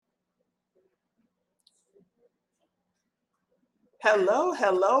Hello,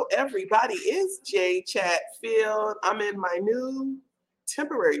 hello, everybody. It's Jay Chatfield. I'm in my new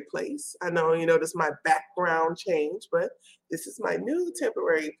temporary place. I know you notice my background change, but this is my new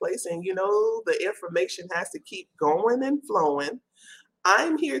temporary place. And the information has to keep going and flowing.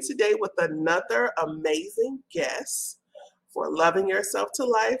 I'm here today with another amazing guest for Loving Yourself to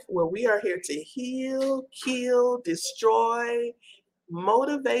Life, where we are here to heal, kill, destroy,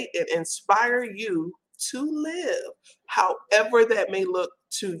 motivate, and inspire you to live, however that may look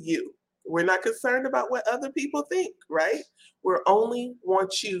to you. We're not concerned about what other people think, right? We only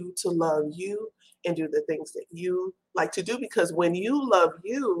want you to love you and do the things that you like to do, because when you love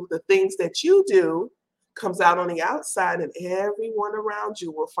you, the things that you do comes out on the outside, and everyone around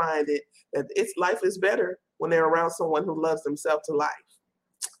you will find it that its life is better when they're around someone who loves themselves to life.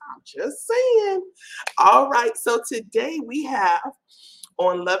 I'm just saying. All right, so today we have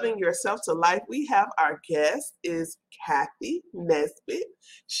on Loving Yourself to Life, we have our guest is Kathy Nesbitt.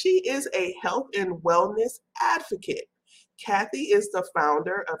 She is a health and wellness advocate. Kathy is the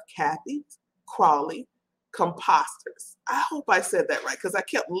founder of Kathy Crawley Composters. I hope I said that right, because I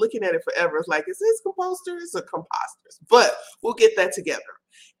kept looking at it forever. It's like, is this composters or composters? But we'll get that together.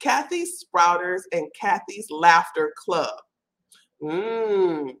 Kathy's Sprouters and Kathy's Laughter Club.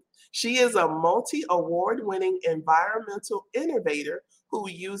 She is a multi-award winning environmental innovator who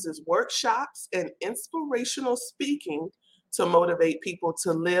uses workshops and inspirational speaking to motivate people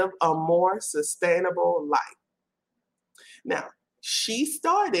to live a more sustainable life. Now, she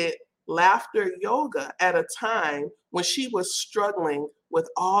started laughter yoga at a time when she was struggling with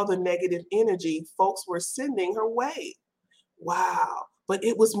all the negative energy folks were sending her way. Wow. But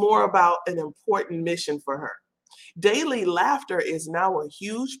it was more about an important mission for her. Daily laughter is now a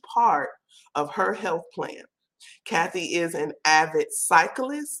huge part of her health plan. Kathy is an avid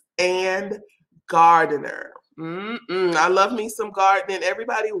cyclist and gardener. I love me some gardening.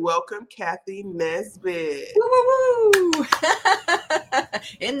 Everybody, welcome Kathy Nesbitt. Woo-woo-woo.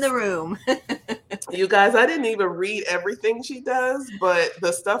 In the room. You guys, I didn't even read everything she does, but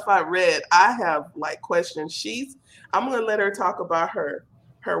the stuff I read, I have like questions. I'm gonna let her talk about her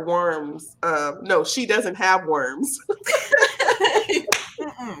worms. No, she doesn't have worms.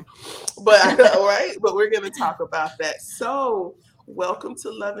 But right, but we're gonna talk about that. So welcome to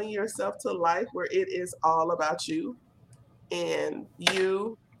Loving Yourself to Life, where it is all about you and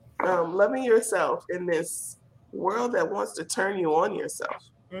you loving yourself in this world that wants to turn you on yourself.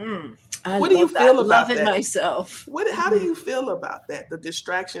 What do you feel about Loving that? myself. How do you feel about that? The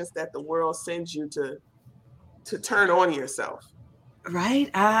distractions that the world sends you to turn on yourself. Right?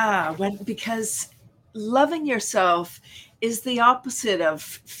 Because loving yourself is the opposite of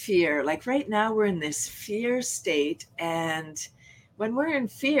fear. Like right now we're in this fear state, and when we're in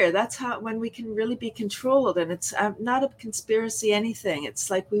fear, that's when we can really be controlled. And it's not a conspiracy anything. It's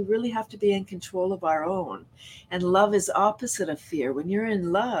like we really have to be in control of our own. And love is opposite of fear. When you're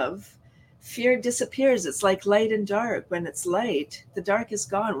in love, fear disappears. It's like light and dark. When it's light, the dark is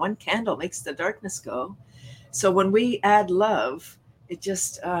gone. One candle makes the darkness go. So when we add love, it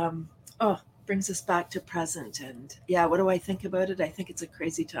just brings us back to present. And yeah, what do I think about it? I think it's a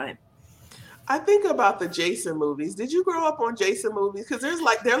crazy time. I think about the Jason movies. Did you grow up on Jason movies? Because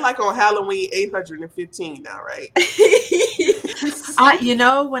they're like on Halloween 815 now, right?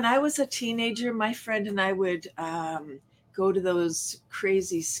 When I was a teenager, my friend and I would go to those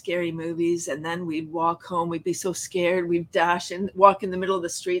crazy, scary movies, and then we'd walk home. We'd be so scared. We'd dash and walk in the middle of the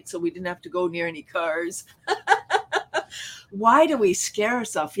street so we didn't have to go near any cars. Why do we scare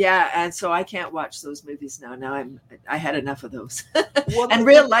ourselves? Yeah, and so I can't watch those movies now. I had enough of those. And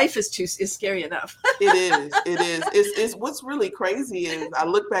real life is scary enough. It is. It's what's really crazy is I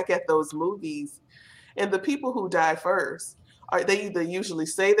look back at those movies, and the people who die first they either usually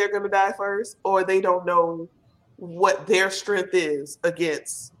say they're going to die first, or they don't know what their strength is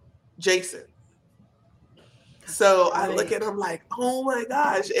against Jason. So I look at them like, oh my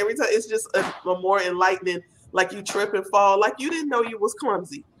gosh! Every time it's just a more enlightening. Like you trip and fall, like you didn't know you was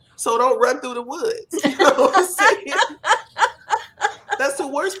clumsy. So don't run through the woods. You know what I'm saying? That's the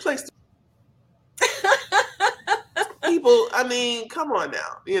worst place to people. I mean, come on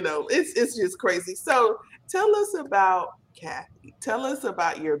now. It's just crazy. So tell us about Kathy. Tell us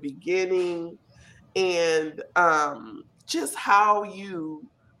about your beginning and just how you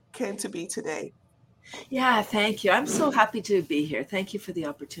came to be today. Yeah, thank you. I'm so happy to be here. Thank you for the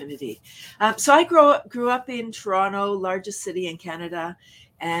opportunity. So I grew up in Toronto, largest city in Canada.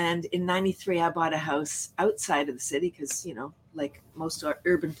 And in 93, I bought a house outside of the city because, like most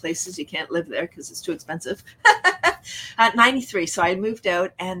urban places, you can't live there because it's too expensive. At 93, so I moved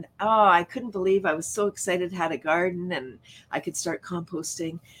out, and I couldn't believe, I was so excited, had a garden, and I could start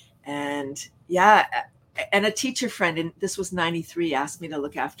composting. And yeah, and a teacher friend, and this was 93, asked me to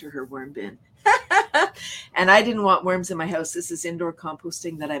look after her worm bin. And I didn't want worms in my house. This is indoor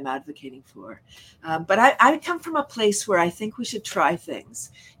composting that I'm advocating for. But I come from a place where I think we should try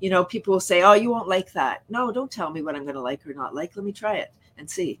things. You know, people will say, oh, you won't like that. No, don't tell me what I'm going to like or not like. Let me try it and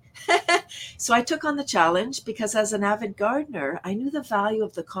see. So I took on the challenge because as an avid gardener, I knew the value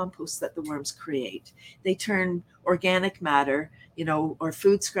of the compost that the worms create. They turn organic matter, you know, or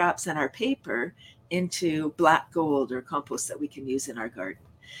food scraps and our paper into black gold, or compost that we can use in our garden.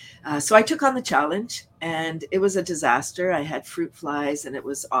 So I took on the challenge, and it was a disaster. I had fruit flies, and it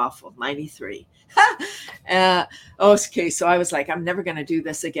was awful. 93. Okay, so I was like, I'm never going to do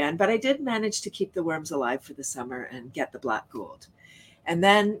this again. But I did manage to keep the worms alive for the summer and get the black gold. And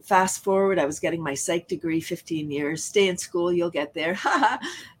then fast forward, I was getting my psych degree, 15 years, stay in school, you'll get there.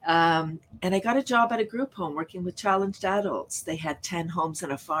 And I got a job at a group home working with challenged adults. They had 10 homes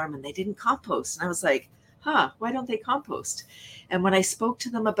and a farm, and they didn't compost. And I was like, why don't they compost? And when I spoke to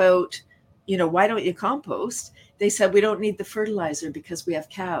them about, you know, why don't you compost? They said, we don't need the fertilizer because we have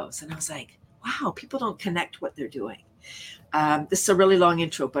cows. And I was like, wow, people don't connect what they're doing. This is a really long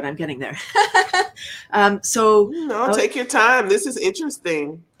intro, but I'm getting there. Take your time. This is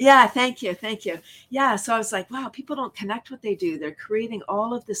interesting. Yeah, thank you. Yeah, so I was like, wow, people don't connect what they do. They're creating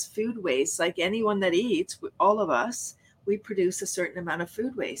all of this food waste. Like anyone that eats, all of us, we produce a certain amount of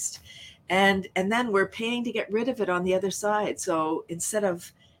food waste. And then we're paying to get rid of it on the other side. So instead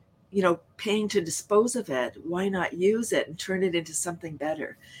of, you know, paying to dispose of it, why not use it and turn it into something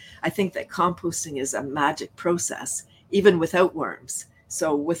better? I think that composting is a magic process, even without worms.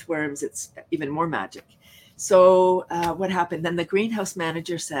 So with worms, it's even more magic. So what happened? Then the greenhouse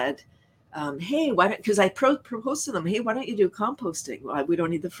manager said, hey, why don't, because I proposed to them, hey, why don't you do composting? Well, we don't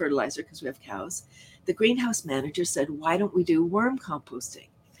need the fertilizer because we have cows. The greenhouse manager said, why don't we do worm composting?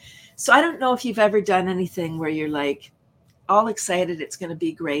 So I don't know if you've ever done anything where you're like all excited, it's going to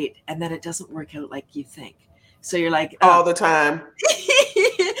be great, and then it doesn't work out like you think. So you're like, all the time.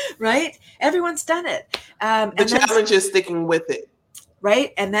 Right? Everyone's done it. The challenge is sticking with it.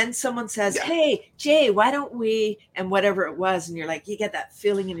 Right? And then someone says, hey, Jay, why don't we, and whatever it was, and you're like, you get that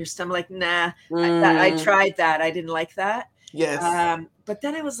feeling in your stomach, like, nah, I tried that. I didn't like that. Yes. But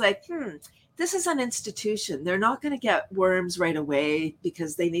then I was like, this is an institution. They're not going to get worms right away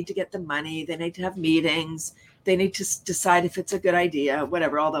because they need to get the money. They need to have meetings. They need to decide if it's a good idea,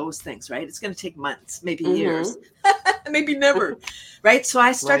 whatever, all those things, right? It's going to take months, maybe years, maybe never, right? So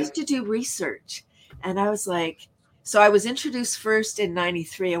I started to do research, and I was like, so I was introduced first in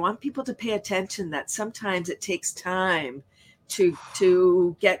 93. I want people to pay attention that sometimes it takes time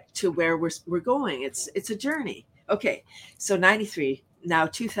to get to where we're going. It's a journey. Okay, so 93, now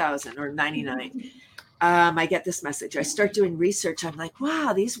 2000 or 99. I get this message. I start doing research. I'm like,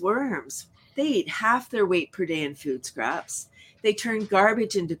 wow, these worms, they eat half their weight per day in food scraps. They turn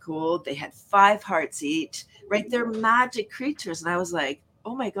garbage into gold. They had 5 hearts each, right? They're magic creatures. And I was like,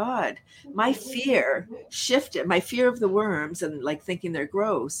 oh my God, my fear shifted. My fear of the worms and like thinking they're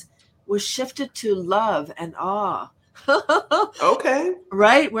gross was shifted to love and awe. Okay.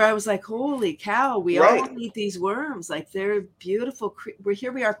 Right. Where I was like, holy cow, we all need these worms. Like they're beautiful.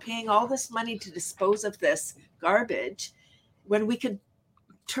 We are paying all this money to dispose of this garbage when we could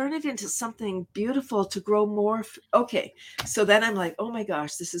turn it into something beautiful to grow more. Okay. So then I'm like, oh my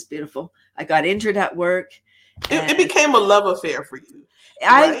gosh, this is beautiful. I got injured at work. It became a love affair for you.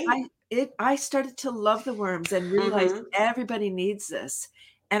 I started to love the worms and realized everybody needs this.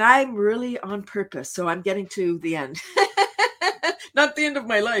 And I'm really on purpose. So I'm getting to the end. Not the end of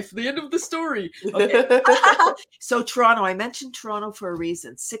my life, the end of the story. Okay. So Toronto, I mentioned Toronto for a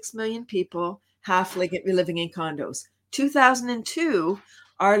reason. 6 million people, half living in condos. 2002,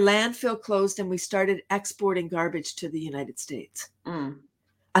 our landfill closed and we started exporting garbage to the United States.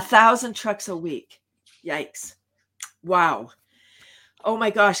 1,000 trucks a week. Yikes. Wow. Oh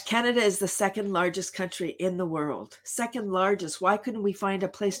my gosh, Canada is the second largest country in the world. Second largest. Why couldn't we find a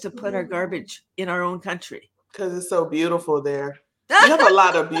place to put our garbage in our own country? Because it's so beautiful there. You have a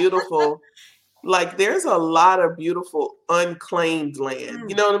lot of beautiful, like there's a lot of beautiful unclaimed land.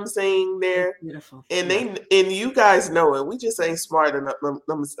 You know what I'm saying there? Beautiful. And and you guys know it. We just ain't smart enough.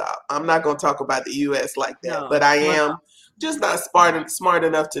 Let me stop. I'm not going to talk about the U.S. like that, but I am just not smart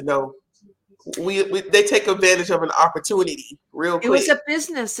enough to know they take advantage of an opportunity real It was quick. a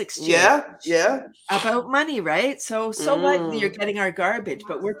business exchange. Yeah. About money, right? So what? You're Mm, getting our garbage,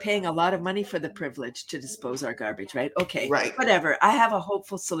 but we're paying a lot of money for the privilege to dispose our garbage, right? Okay, right. whatever. I have a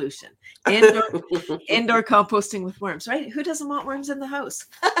hopeful solution. Indoor composting with worms, right? Who doesn't want worms in the house?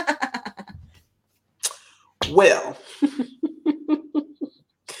 Well,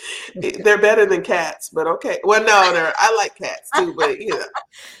 they're better than cats, but okay. Well, no, I like cats too, but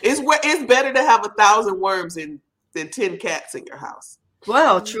it's better to have 1,000 worms than 10 cats in your house.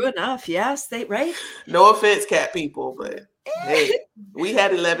 Well, true enough. Yes, right. No offense, cat people, but hey, we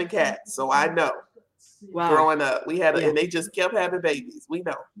had 11 cats, so I know. Wow. Growing up, we had, and they just kept having babies. We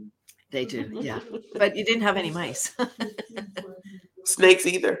know. They do, yeah. But you didn't have any mice. Snakes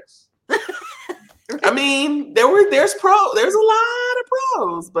either. I mean, there's a lot of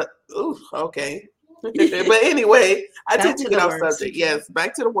pros, but ooh, okay. But anyway, I tend to get off subject. Yes,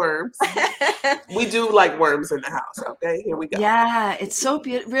 back to the worms. We do like worms in the house. Okay, here we go. Yeah, it's so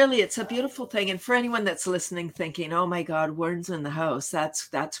beautiful. Really, it's a beautiful thing. And for anyone that's listening, thinking, "Oh my God, worms in the house,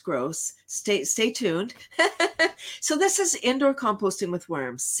 that's gross." Stay tuned. So this is indoor composting with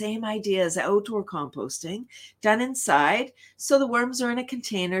worms. Same idea as outdoor composting, done inside. So the worms are in a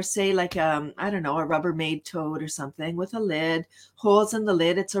container, say like I don't know, a Rubbermaid tote or something with a lid, holes in the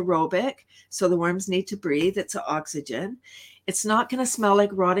lid. It's aerobic, so the worms need to breathe. It's oxygen. It's not going to smell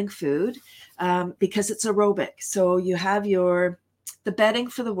like rotting food because it's aerobic. So you have the bedding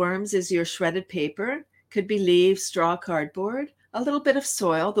for the worms is your shredded paper, could be leaves, straw, cardboard, a little bit of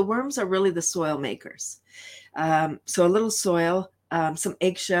soil. The worms are really the soil makers. So a little soil, some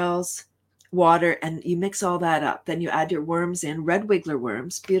eggshells, water, and you mix all that up. Then you add your worms in, red wiggler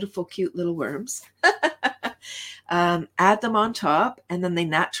worms, beautiful, cute little worms. Add them on top, and then they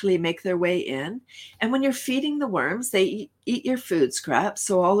naturally make their way in. And when you're feeding the worms, they eat your food scraps.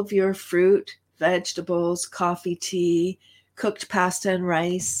 So all of your fruit, vegetables, coffee, tea, cooked pasta and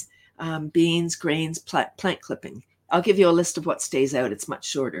rice, beans, grains, plant clipping. I'll give you a list of what stays out. It's much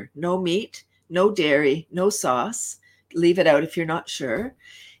shorter. No meat, no dairy, no sauce. Leave it out if you're not sure.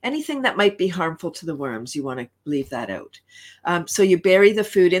 Anything that might be harmful to the worms, you want to leave that out. So you bury the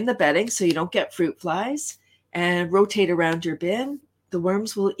food in the bedding so you don't get fruit flies, and rotate around your bin. The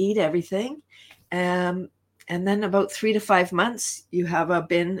worms will eat everything. And then about 3 to 5 months, you have a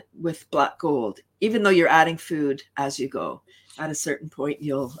bin with black gold, even though you're adding food as you go. At a certain point,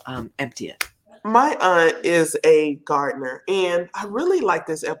 you'll empty it. My aunt is a gardener, and I really like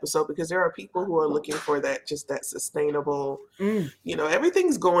this episode because there are people who are looking for that sustainable,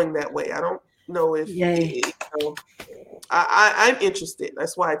 everything's going that way. I don't know if, I'm interested.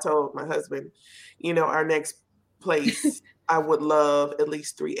 That's why I told my husband, our next place, I would love at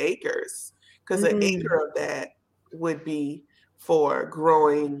least 3 acres, because an acre of that would be for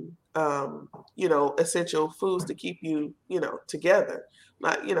growing, essential foods to keep you, together.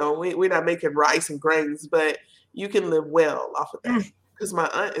 Not, we're not making rice and grains, but you can live well off of that. Because my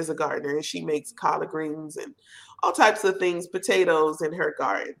aunt is a gardener, and she makes collard greens and all types of things, potatoes in her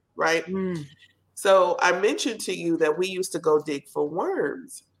garden, right? So I mentioned to you that we used to go dig for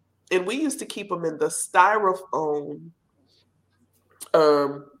worms, and we used to keep them in the styrofoam.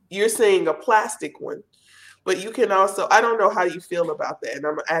 You're saying a plastic one, but you can also, I don't know how you feel about that, and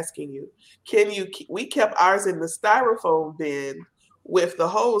I'm asking you, we kept ours in the styrofoam bin with the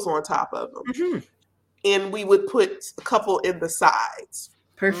hose on top of them. And we would put a couple in the sides.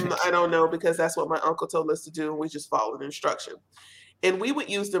 Perfect. I don't know, because that's what my uncle told us to do, and we just followed instruction. And we would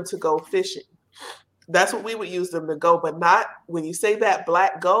use them to go fishing. That's what we would use them to go, but not when you say that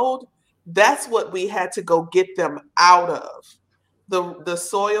black gold, that's what we had to go get them out of. The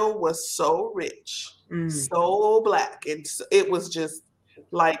soil was so rich, so black, and it was just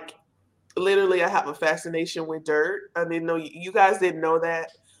like, literally, I have a fascination with dirt. I didn't know, you guys didn't know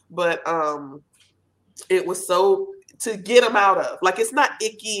that, but it was so, to get them out of, like, it's not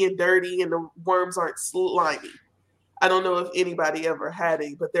icky and dirty and the worms aren't slimy. I don't know if anybody ever had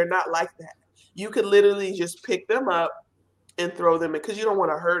any, but they're not like that. You could literally just pick them up and throw them in, because you don't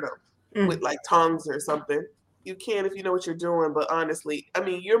want to hurt them with like tongs or something. You can if you know what you're doing, but honestly, I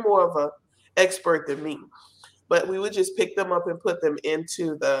mean, you're more of a expert than me. But we would just pick them up and put them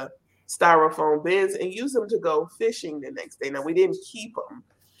into the styrofoam bins and use them to go fishing the next day. Now, we didn't keep them,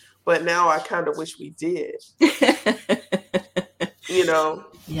 but now I kind of wish we did.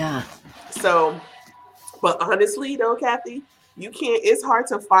 Yeah. So, but honestly though, Kathy, it's hard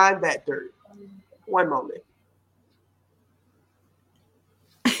to find that dirt. One moment.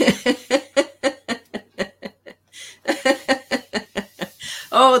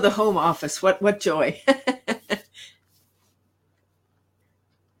 Oh, the home office. What joy.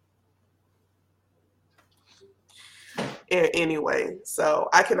 So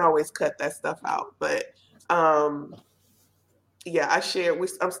I can always cut that stuff out. But yeah,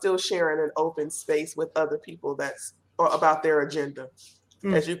 I'm still sharing an open space with other people that's about their agenda.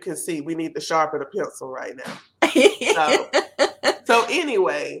 As you can see, we need to sharpen a pencil right now. So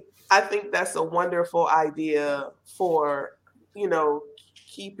anyway, I think that's a wonderful idea for,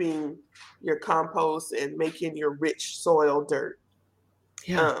 keeping your compost and making your rich soil dirt.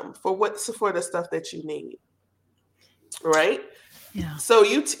 Yeah. For the stuff that you need. Right? Yeah. So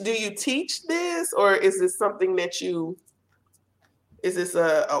do you teach this, or is this something that is this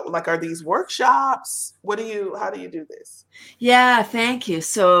are these workshops? How do you do this? Yeah, thank you.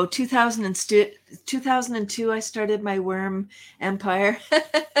 So 2002, I started my worm empire.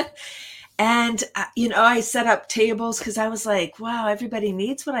 And, I set up tables because I was like, wow, everybody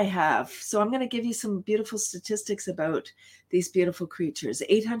needs what I have. So I'm going to give you some beautiful statistics about these beautiful creatures.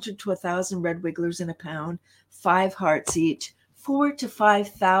 800 to 1,000 red wigglers in a pound, 5 hearts each, 4 to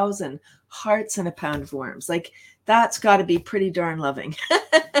 5,000 hearts in a pound of worms. Like, that's got to be pretty darn loving.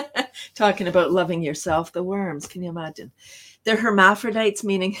 Talking about loving yourself, the worms, can you imagine? They're hermaphrodites,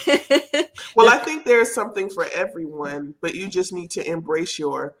 meaning... Well, I think there's something for everyone, but you just need to embrace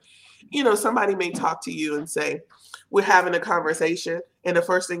somebody may talk to you and say, we're having a conversation, and the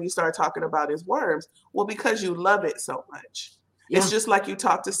first thing you start talking about is worms. Well, because you love it so much. Yeah. It's just like you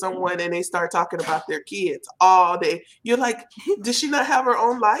talk to someone and they start talking about their kids all day. You're like, does she not have her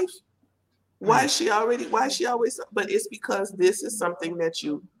own life? Why is she always, but it's because this is something that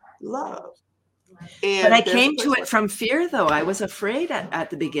you love. But I came to it from fear, though. I was afraid at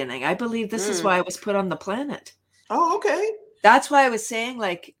the beginning. I believe this is why I was put on the planet. Oh, okay. That's why I was saying,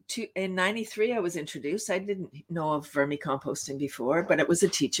 in 93, I was introduced. I didn't know of vermicomposting before, but it was a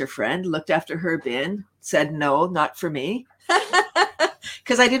teacher friend, looked after her bin, said, no, not for me.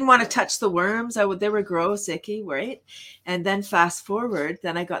 Because I didn't want to touch the worms. They were gross, icky, right? And then fast forward,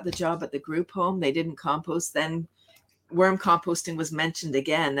 then I got the job at the group home. They didn't compost. Then worm composting was mentioned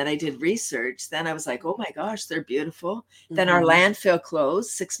again. Then I did research. Then I was like, oh my gosh, they're beautiful. Mm-hmm. Then our landfill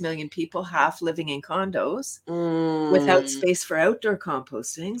closed, 6 million people, half living in condos without space for outdoor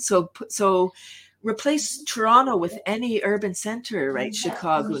composting. So replace Toronto with any urban center, right?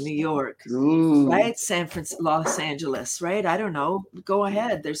 Chicago, New York, right? San Francisco, Los Angeles, right? I don't know. Go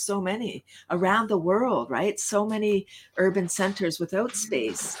ahead. There's so many around the world, right? So many urban centers without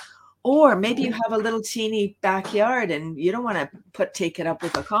space. Or maybe you have a little teeny backyard and you don't want to take it up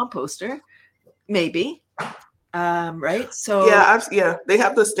with a composter. Maybe, right? So yeah, they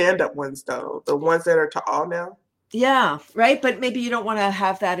have the stand-up ones though, the ones that are tall now. Yeah, right. But maybe you don't want to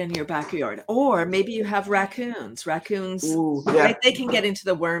have that in your backyard. Or maybe you have raccoons. Ooh, yeah. Right? They can get into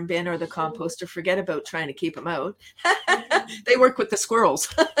the worm bin or the composter. Forget about trying to keep them out. They work with the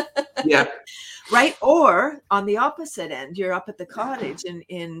squirrels. Yeah. Right. Or on the opposite end, you're up at the cottage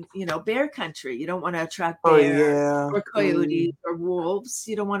in bear country. You don't want to attract bears or coyotes or wolves.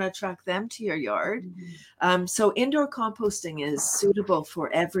 You don't want to attract them to your yard. So indoor composting is suitable for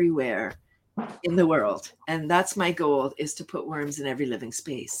everywhere in the world. And that's my goal, is to put worms in every living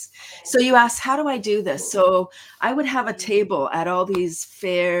space. So you asked, how do I do this? So I would have a table at all these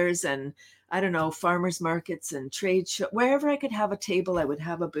fairs and farmers markets and trade show, wherever I could have a table, I would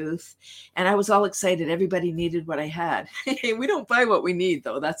have a booth. And I was all excited. Everybody needed what I had. We don't buy what we need,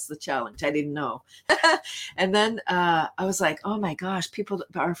 though. That's the challenge. I didn't know. And then I was like, oh my gosh, people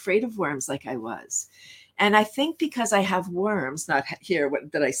are afraid of worms like I was. And I think because I have worms, not here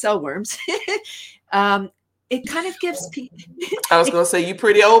that I sell worms, it kind of gives people. I was going to say, you're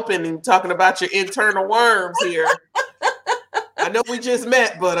pretty open and talking about your internal worms here. I know we just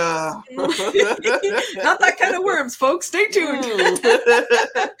met, but not that kind of worms, folks. Stay tuned.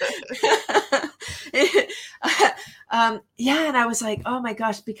 And I was like, oh my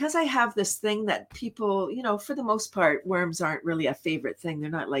gosh, because I have this thing that people, for the most part, worms aren't really a favorite thing.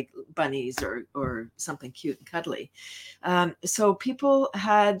 They're not like bunnies or something cute and cuddly. So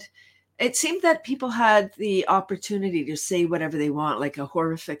it seemed that people had the opportunity to say whatever they want, like a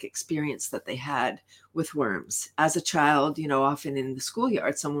horrific experience that they had with worms. As a child, often in the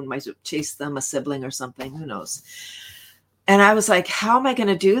schoolyard, someone might have chased them, a sibling or something, who knows. And I was like, how am I going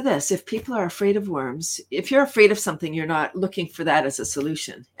to do this? If people are afraid of worms, if you're afraid of something, you're not looking for that as a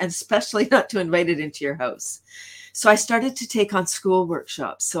solution, and especially not to invite it into your house. So I started to take on school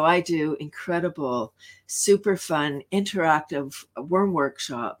workshops. So I do incredible, super fun, interactive worm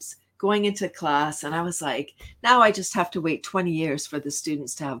workshops going into class. And I was like, now I just have to wait 20 years for the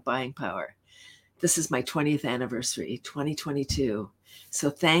students to have buying power. This is my 20th anniversary, 2022. So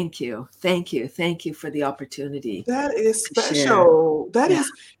thank you for the opportunity. That is special. That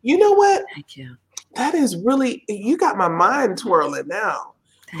is, you know what? Thank you. That is really, you got my mind twirling now.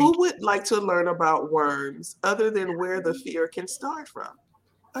 Thank Who would like to learn about worms other than where the fear can start from?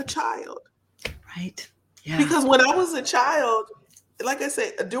 A child. you. Right. Yeah. Because when I was a child, like I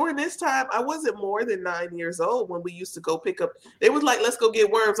said, during this time, I wasn't more than 9 years old when we used to go pick up. They was like, let's go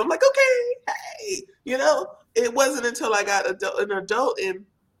get worms. I'm like, okay, hey, it wasn't until I got an adult, and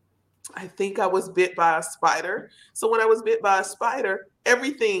I think I was bit by a spider. So when I was bit by a spider,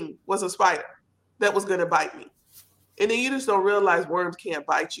 everything was a spider that was going to bite me. And then you just don't realize worms can't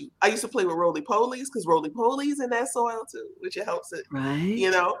bite you. I used to play with roly-polies because roly-polies in that soil too, which it helps it,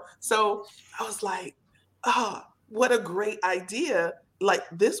 Right. So I was like, oh, what a great idea. Like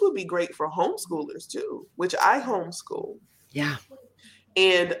this would be great for homeschoolers too, which I homeschool. Yeah.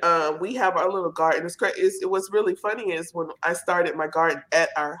 And we have our little garden. It's great. What's really funny is when I started my garden at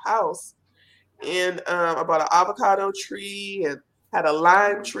our house, and I bought an avocado tree and had a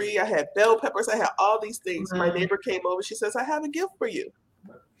lime tree. I had bell peppers. I had all these things. My Wow. neighbor came over. She says, I have a gift for you.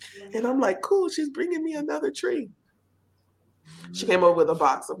 And I'm like, cool. She's bringing me another tree. She came over with a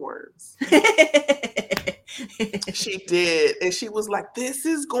box of worms. She did. And she was like, this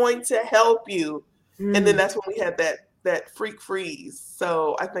is going to help you. And then that's when we had that freak freeze.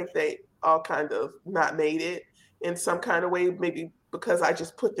 So I think they all kind of not made it in some kind of way, maybe because I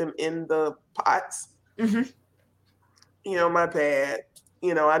just put them in the pots. Mm-hmm. My bad.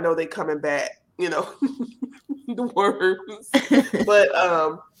 I know they coming back, the worms. But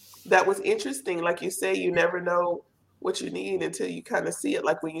that was interesting. Like you say, you never know what you need until you kind of see it,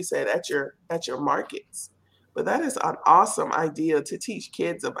 like when you said at your markets. But that is an awesome idea to teach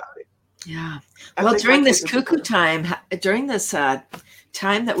kids about it. Yeah. Well, during this cuckoo time, during this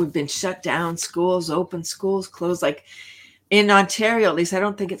time that we've been shut down, schools open, schools closed, like in Ontario, at least I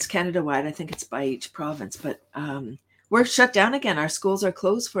don't think it's Canada-wide. I think it's by each province, but we're shut down again. Our schools are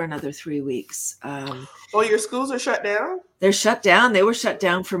closed for another 3 weeks. Oh, your schools are shut down? They're shut down. They were shut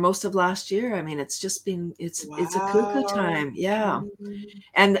down for most of last year. I mean, it's just been, it's a cuckoo time. Yeah.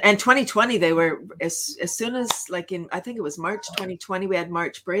 And 2020, they were, as soon as like I think it was March 2020, we had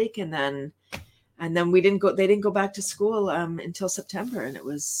March break, and then they didn't go back to school until September. And it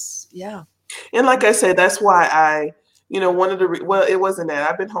was, yeah. And like I said, that's why it wasn't that.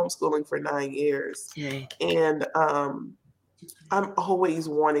 I've been homeschooling for 9 years. Yay. And I'm always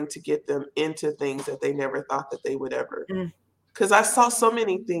wanting to get them into things that they never thought that they would ever. Because I saw so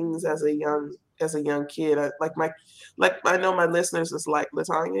many things as a young kid. I know my listeners is like,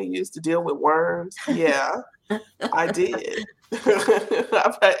 LaTanya used to deal with worms. Yeah, I did.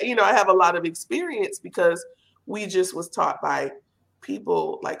 I have a lot of experience because we just was taught by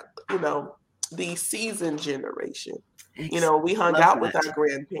people like, the seasoned generation. We hung out with our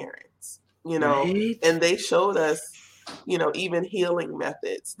grandparents, Right. and they showed us, even healing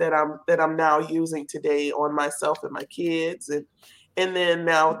methods that I'm now using today on myself and my kids. And then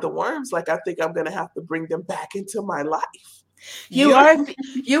now the worms, like, I think I'm going to have to bring them back into my life.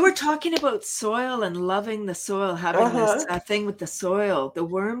 You were talking about soil and loving the soil, having this thing with the soil. The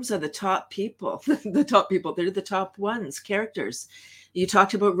worms are the top people, the top people. They're the top ones, characters. You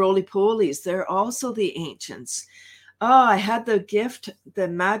talked about roly-polies. They're also the ancients. Oh, I had the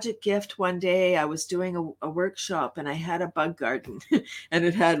magic gift one day. I was doing a workshop and I had a bug garden and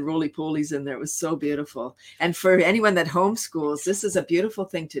it had roly-polies in there. It was so beautiful. And for anyone that homeschools, this is a beautiful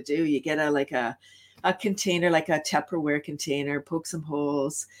thing to do. You get a container, like a Tupperware container, poke some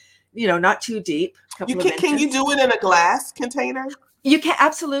holes, not too deep. Can you do it in a glass container? You can,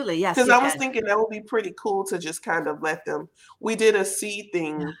 absolutely, yes. Because I was thinking that would be pretty cool to just kind of let them. We did a seed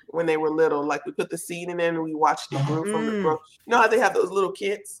thing when they were little. Like we put the seed in and we watched it grow from the root. You know how they have those little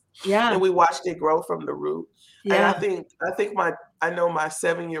kits? Yeah. And we watched it grow from the root. Yeah. And I know my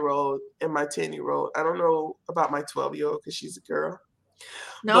 7-year-old and my 10-year-old. I don't know about my 12-year-old because she's a girl.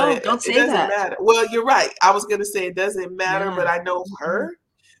 No, but don't say it doesn't that. matter. Well, you're right. I was going to say it doesn't matter, but I know her.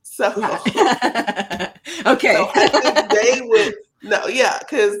 So, okay. So I think they would. No, yeah,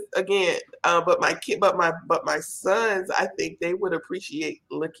 because again, but my sons, I think they would appreciate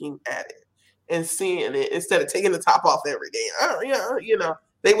looking at it and seeing it instead of taking the top off every day. Oh, yeah,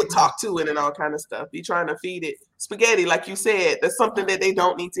 they would talk to it and all kind of stuff. Be trying to feed it spaghetti, like you said. That's something that they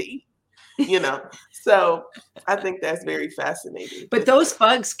don't need to eat. So I think that's very fascinating. But those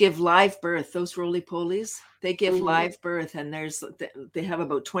bugs give live birth. Those roly-polies, they give live birth, and they have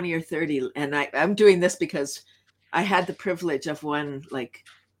about 20 or 30. And I'm doing this because I had the privilege of one, like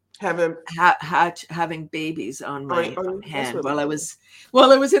having babies on my hand while I was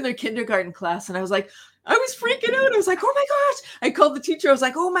in their kindergarten class, and I was freaking out. I was like, oh my gosh! I called the teacher. I was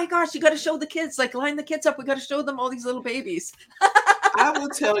like, oh my gosh, you got to show the kids, like line the kids up. We got to show them all these little babies. I will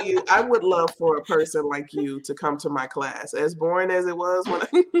tell you, I would love for a person like you to come to my class. As boring as it was when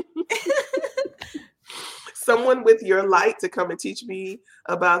someone with your light to come and teach me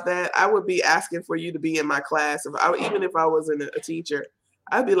about that, I would be asking for you to be in my class. Even if I wasn't a teacher,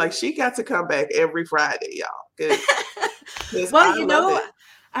 I'd be like, she got to come back every Friday, y'all, because Well, I love it.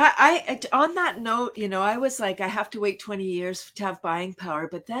 on that note, I was like, I have to wait 20 years to have buying power.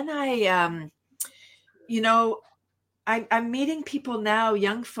 But then you know, I'm meeting people now,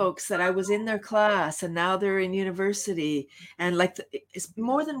 young folks that I was in their class and now they're in university. And like it's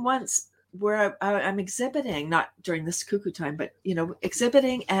more than once where I'm exhibiting, not during this cuckoo time, but,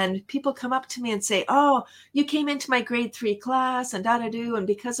 exhibiting. And people come up to me and say, oh, you came into my grade 3 class and da-da-do. And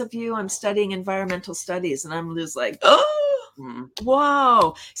because of you, I'm studying environmental studies. And I'm just like, oh,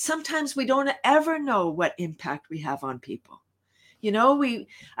 wow. Sometimes we don't ever know what impact we have on people.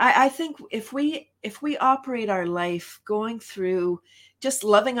 I think if we operate our life going through just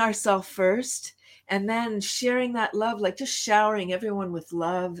loving ourselves first and then sharing that love, like just showering everyone with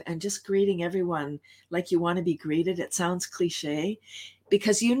love and just greeting everyone like you want to be greeted. It sounds cliche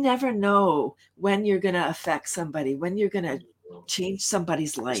because you never know when you're going to affect somebody, when you're going to change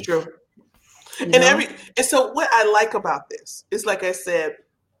somebody's life. It's true. And so what I like about this is, like I said,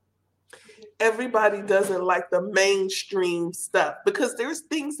 everybody doesn't like the mainstream stuff because there's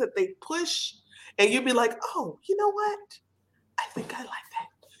things that they push and you'd be like, oh, you know what? I think I like that,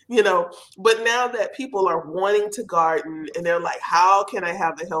 but now that people are wanting to garden and they're like, how can I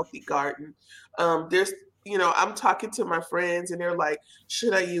have a healthy garden? There's, I'm talking to my friends and they're like,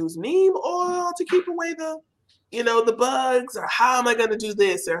 should I use neem oil to keep away the bugs, or how am I going to do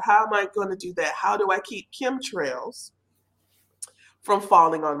this? Or how am I going to do that? How do I keep chemtrails from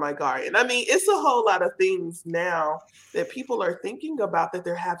falling on my garden? I mean, it's a whole lot of things now that people are thinking about that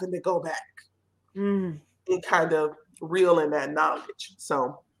they're having to go back and kind of reel in that knowledge.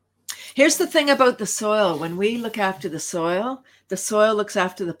 So here's the thing about the soil. When we look after the soil looks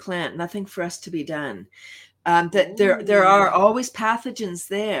after the plant. Nothing for us to be done. That there are always pathogens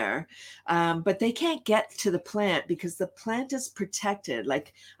there, but they can't get to the plant because the plant is protected.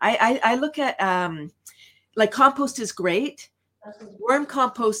 Like I look at like compost is great. Worm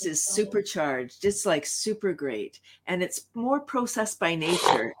compost is supercharged. It's like super great. And it's more processed by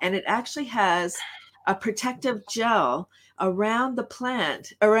nature. And it actually has a protective gel around the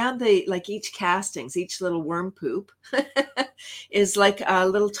plant, around like each castings, each little worm poop is like a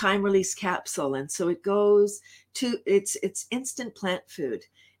little time release capsule. And so it goes to, it's instant plant food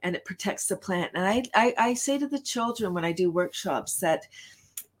and it protects the plant. And I say to the children when I do workshops that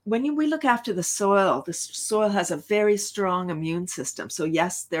when we look after the soil has a very strong immune system. So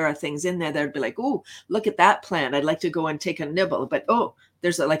yes, there are things in there that would be like, oh, look at that plant. I'd like to go and take a nibble, but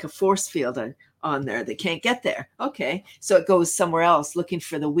there's like a force field on there. They can't get there. Okay. So it goes somewhere else looking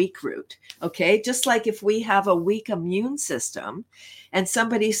for the weak root. Okay. Just like if we have a weak immune system and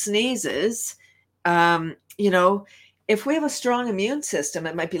somebody sneezes, if we have a strong immune system,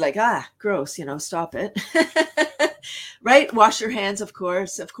 it might be like, gross, stop it. Right? Wash your hands, of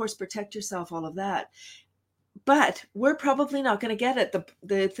course, protect yourself, all of that. But we're probably not going to get it.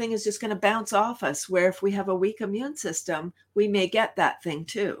 The thing is just going to bounce off us, where if we have a weak immune system, we may get that thing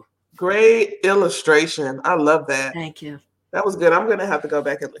too. Great illustration. I love that. Thank you. That was good. I'm going to have to go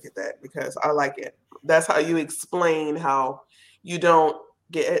back and look at that because I like it. That's how you explain how you don't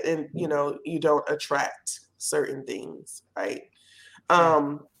get, and you don't attract certain things, right?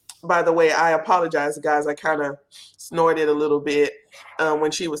 By the way, I apologize, guys. I kind of snorted a little bit when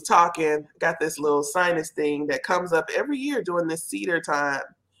she was talking. Got this little sinus thing that comes up every year during the cedar time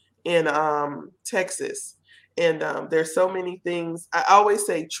in Texas. And there's so many things. I always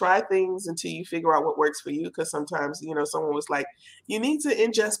say, try things until you figure out what works for you. Because sometimes, someone was like, you need to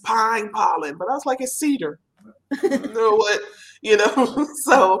ingest pine pollen. But I was like, it's cedar. You know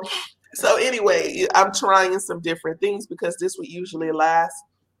what? So anyway, I'm trying some different things because this would usually last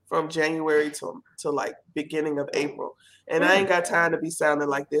from January to like beginning of April. And I ain't got time to be sounding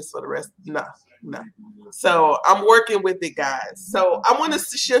like this for the rest. No. So I'm working with it, guys. So I want us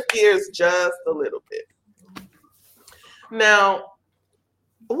to shift gears just a little bit. Now,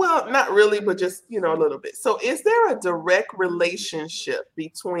 well, not really, but just, a little bit. So is there a direct relationship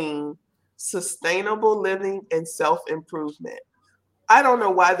between sustainable living and self-improvement? I don't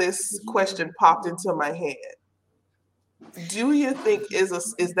know why this question popped into my head. Do you think is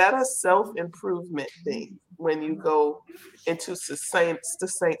that a self-improvement thing when you go into sustainable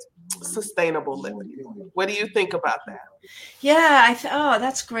living? What do you think about that? Yeah,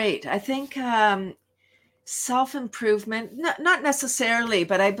 that's great. I think Self-improvement, not necessarily,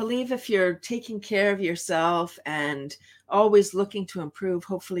 but I believe if you're taking care of yourself and always looking to improve,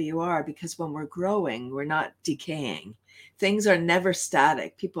 hopefully you are, because when we're growing, we're not decaying. Things are never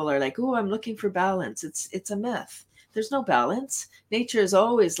static. People are like, "Oh, I'm looking for balance." It's a myth. There's no balance. Nature is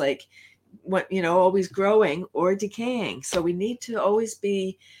always like always growing or decaying. So we need to always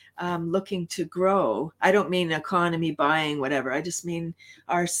be looking to grow. I don't mean economy, buying, whatever. I just mean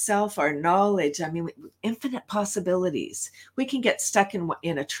ourself, our knowledge. I mean, infinite possibilities. We can get stuck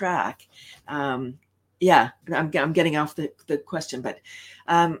in a track. Yeah, I'm getting off the question, but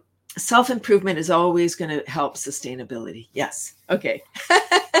self-improvement is always going to help sustainability. Yes. Okay.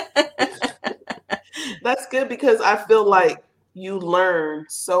 That's good because I feel like you learn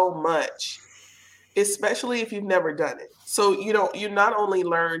so much, especially if you've never done it. So you not only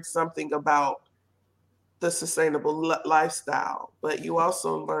learn something about the sustainable lifestyle, but you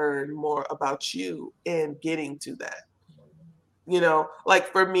also learn more about you in getting to that. Like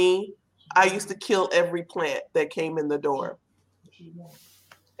for me, I used to kill every plant that came in the door.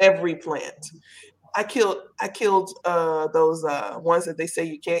 Every plant. I killed those ones that they say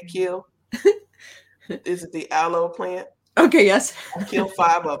you can't kill. Is it the aloe plant? Okay, yes. I killed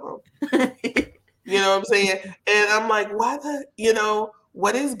 5 of them. You know what I'm saying? And I'm like, why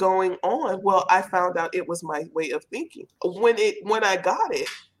what is going on? Well, I found out it was my way of thinking. When I got it,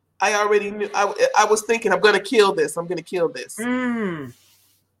 I already knew. I was thinking, I'm going to kill this. I'm going to kill this.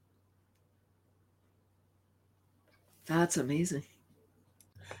 That's amazing.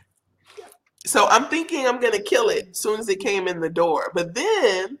 So I'm thinking I'm going to kill it as soon as it came in the door. But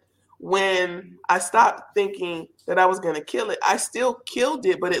then when I stopped thinking that I was going to kill it, I still killed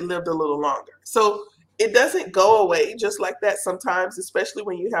it, but it lived a little longer. So it doesn't go away just like that sometimes, especially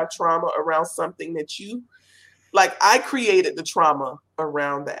when you have trauma around something that I created the trauma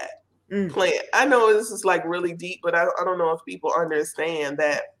around that plant. I know this is like really deep, but I don't know if people understand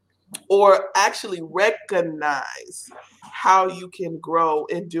that or actually recognize how you can grow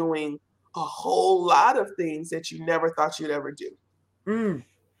in doing a whole lot of things that you never thought you'd ever do.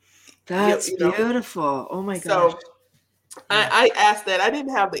 That's beautiful. Oh my gosh. So I asked that. I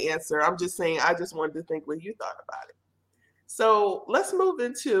didn't have the answer. I'm just saying, I just wanted to think what you thought about it. So let's move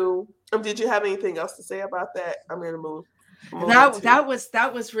into, did you have anything else to say about that? I'm going to move.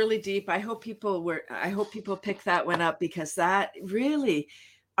 That was really deep. I hope people pick that one up, because that really,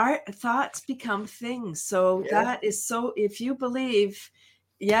 our thoughts become things. So that is so, if you believe,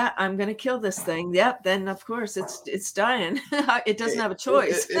 I'm going to kill this thing. Yep. Then of course it's dying. It doesn't have a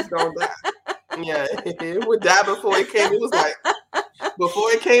choice. It's going to die. Yeah. It would die before it came. It was like,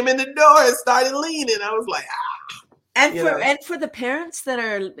 before it came in the door and started leaning, I was like, And for the parents that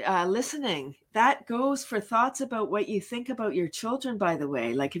are listening, that goes for thoughts about what you think about your children, by the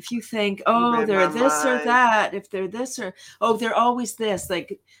way. Like if you think, oh, they're this or that, if they're this or, oh, they're always this,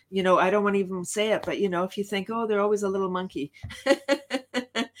 like, I don't want to even say it, but if you think, oh, they're always a little monkey,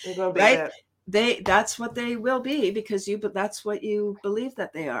 right? That's what they will be, because that's what you believe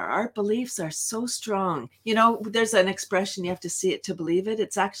that they are. Our beliefs are so strong. There's an expression, you have to see it to believe it.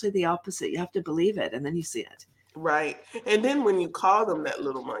 It's actually the opposite. You have to believe it, and then you see it. Right. And then when you call them that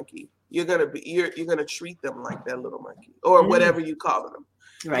little monkey, you're gonna treat them like that little monkey, or whatever you call them.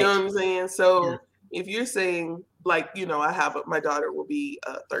 Right. You know what I'm saying? So if you're saying, like, my daughter will be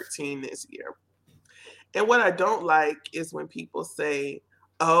 13 this year. And what I don't like is when people say,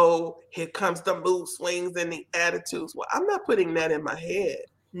 oh, here comes the mood swings and the attitudes. Well, I'm not putting that in my head.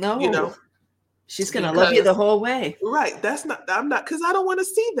 No. She's gonna love you the whole way. Right. I'm not, because I don't want to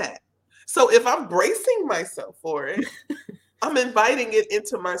see that. So if I'm bracing myself for it, I'm inviting it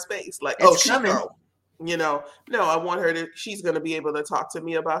into my space. Like, it's coming. No, I want her she's going to be able to talk to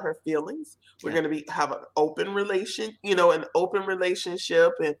me about her feelings. We're going to have an open relationship,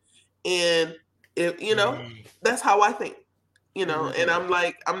 and if, that's how I think, and I'm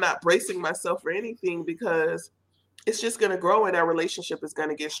like, I'm not bracing myself for anything, because it's just going to grow and our relationship is going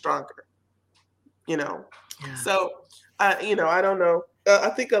to get stronger, So, I don't know. I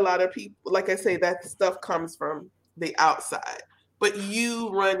think a lot of people, like I say, that stuff comes from the outside, but you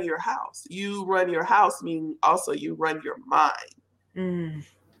run your house. You run your house, meaning also you run your mind.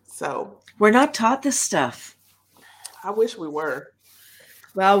 So we're not taught this stuff. I wish we were.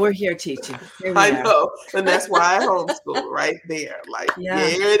 Well, we're here teaching. I know. And that's why I homeschool right there. Like,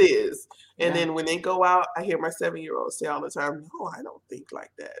 there it is. And then when they go out, I hear my 7-year-old say all the time, no, I don't think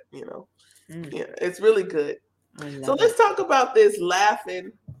like that. Yeah, it's really good. So let's talk about this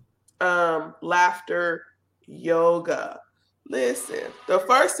laughter yoga. Listen, the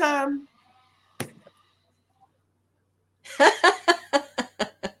first time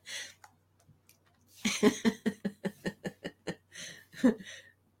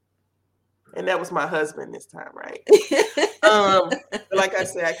And that was my husband this time, right? Like I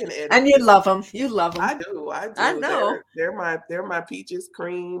said, I can edit. And you love them. You love them. I do. I do. I know. They're my peaches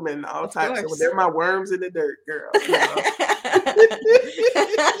cream and all Of types course. of. They're my worms in the dirt, girl.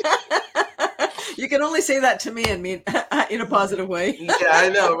 You can only say that to me and mean in a positive way. Yeah, I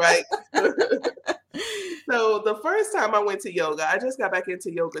know, right? So the first time I went to yoga, I just got back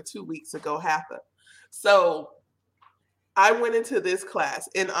into yoga 2 weeks ago, Hatha. So I went into this class,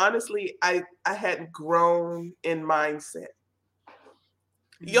 and honestly, I hadn't grown in mindset.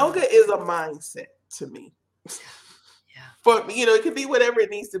 Yoga is a mindset to me. Yeah. For it could be whatever it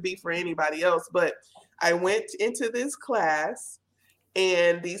needs to be for anybody else. But I went into this class,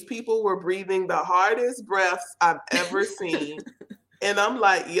 and these people were breathing the hardest breaths I've ever seen. And I'm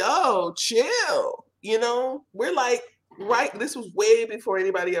like, yo, chill. We're like, right. This was way before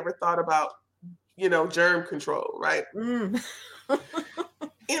anybody ever thought about, germ control, right? Mm.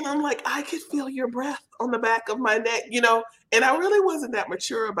 And I'm like, I could feel your breath on the back of my neck, and I really wasn't that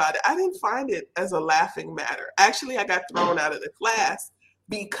mature about it. I didn't find it as a laughing matter. Actually, I got thrown out of the class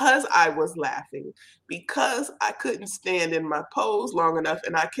because I was laughing, because I couldn't stand in my pose long enough,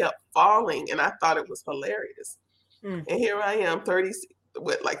 and I kept falling, and I thought it was hilarious. And here I am,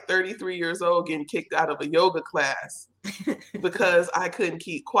 33 years old, getting kicked out of a yoga class because I couldn't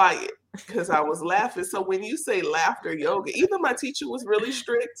keep quiet because I was laughing. So when you say laughter yoga, even my teacher was really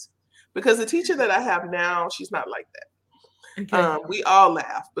strict, because the teacher that I have now, she's not like that. Okay. We all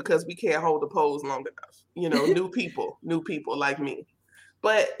laugh because we can't hold the pose long enough. New people like me.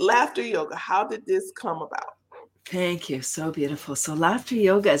 But laughter yoga, how did this come about? Thank you. So beautiful. So laughter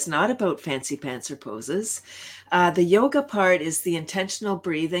yoga is not about fancy pants or poses. The yoga part is the intentional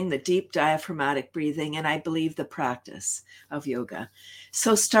breathing, the deep diaphragmatic breathing, and I believe the practice of yoga.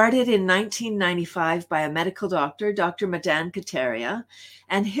 So started in 1995 by a medical doctor, Dr. Madan Kataria,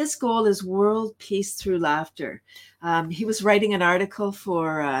 and his goal is world peace through laughter. He was writing an article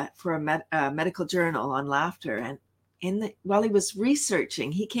for a medical journal on laughter, and while he was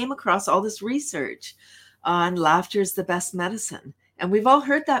researching, he came across all this research on laughter is the best medicine. And we've all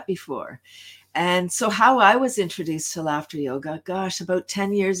heard that before. And so how I was introduced to laughter yoga, gosh, about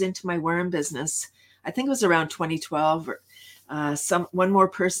 10 years into my worm business, I think it was around 2012, one more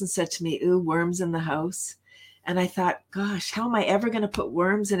person said to me, ooh, worms in the house. And I thought, gosh, how am I ever going to put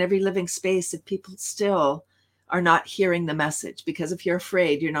worms in every living space if people still are not hearing the message? Because if you're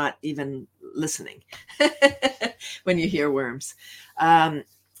afraid, you're not even listening when you hear worms. And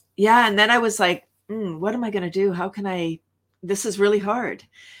then I was like, what am I going to do? This is really hard.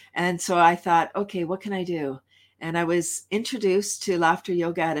 And so I thought, okay, what can I do? And I was introduced to laughter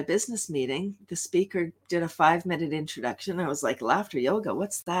yoga at a business meeting. The speaker did a 5-minute introduction. I was like, laughter yoga,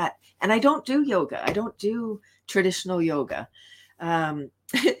 what's that? And I don't do yoga. I don't do traditional yoga. So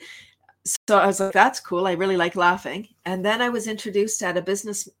I was like, that's cool. I really like laughing. And then I was introduced at a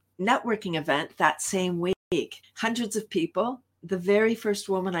business networking event that same week. Hundreds of people. The very first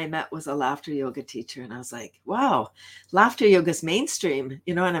woman I met was a laughter yoga teacher. And I was like, wow, laughter yoga is mainstream,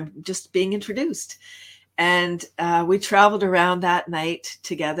 and I'm just being introduced. And we traveled around that night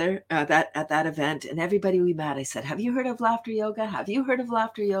together at that event. And everybody we met, I said, have you heard of laughter yoga? Have you heard of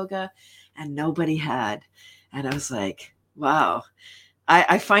laughter yoga? And nobody had. And I was like, wow.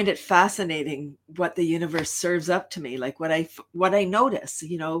 I find it fascinating what the universe serves up to me. Like what I notice,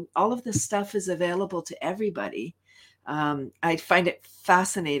 all of this stuff is available to everybody. I find it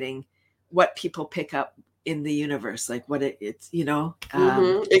fascinating what people pick up in the universe, like what it's.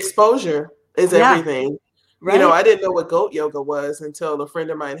 Exposure is everything. Right? I didn't know what goat yoga was until a friend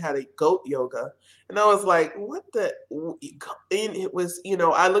of mine had a goat yoga, and I was like, what the? And it was,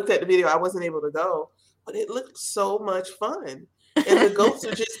 I looked at the video. I wasn't able to go, but it looked so much fun. And the goats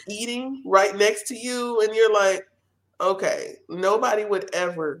are just eating right next to you, and you're like, okay, nobody would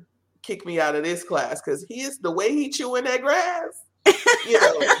ever kick me out of this class because the way he chewing that grass,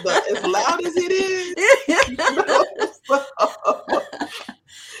 as loud as it is.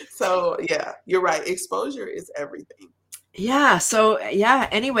 So yeah, you're right. Exposure is everything. Yeah. So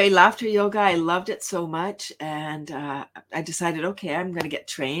anyway, laughter yoga, I loved it so much. And I decided, okay, I'm going to get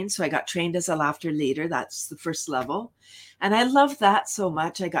trained. So I got trained as a laughter leader. That's the first level. And I love that so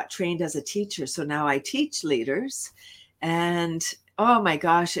much. I got trained as a teacher. So now I teach leaders. And oh my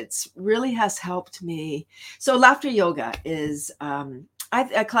gosh, it's really has helped me. So laughter yoga is,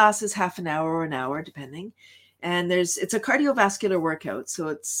 a class is half an hour or an hour, depending. And it's a cardiovascular workout. So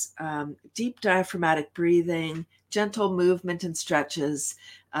it's deep diaphragmatic breathing, gentle movement and stretches,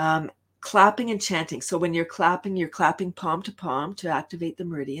 clapping and chanting. So when you're clapping palm to palm to activate the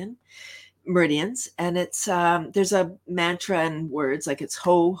meridian. meridians, and it's there's a mantra and words like it's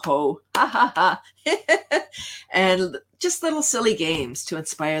ho ho ha ha ha, and just little silly games to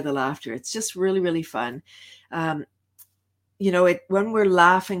inspire the laughter. It's just really really fun. um, when we're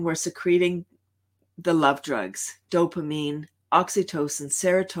laughing, we're secreting the love drugs: dopamine, oxytocin,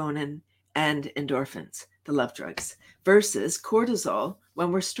 serotonin, and endorphins, the love drugs, versus cortisol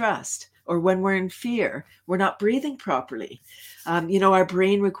when we're stressed or when we're in fear. We're not breathing properly. Our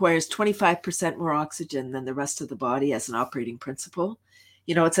brain requires 25% more oxygen than the rest of the body as an operating principle.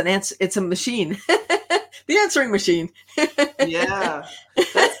 It's a machine, the answering machine. Yeah,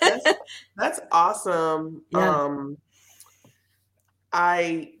 that's awesome. Yeah.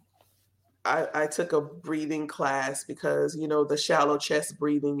 I took a breathing class because the shallow chest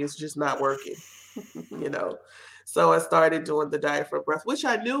breathing is just not working. you know. So I started doing the diaphragm breath, which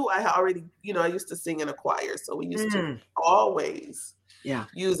I knew I had already, I used to sing in a choir. So we used to always Yeah.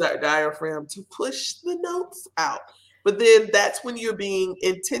 use our diaphragm to push the notes out. But then that's when you're being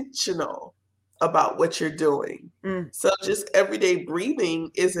intentional about what you're doing. So just everyday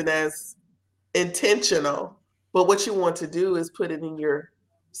breathing isn't as intentional, but what you want to do is put it in your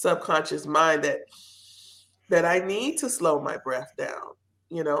subconscious mind that I need to slow my breath down.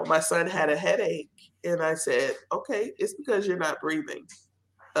 My son had a headache and I said, okay, it's because you're not breathing.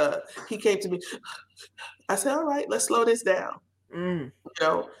 He came to me. I said, all right, let's slow this down. And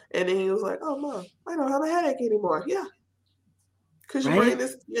then he was like, oh, Mom, I don't have a headache anymore. Yeah. Because your brain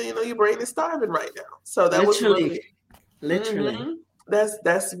is, your brain is starving right now. So that was really, literally.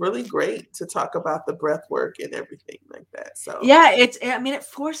 That's really great to talk about the breath work and everything like that. So yeah, it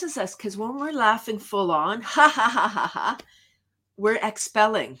forces us, because when we're laughing full on, ha ha ha ha ha, we're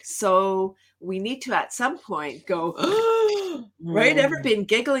expelling. So we need to at some point go, right? Ever been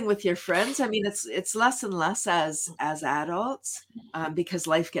giggling with your friends? I mean, it's less and less as adults, because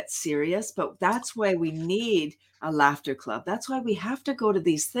life gets serious. But that's why we need a laughter club. That's why we have to go to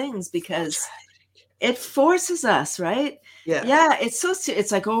these things, because it forces us, right? Yeah.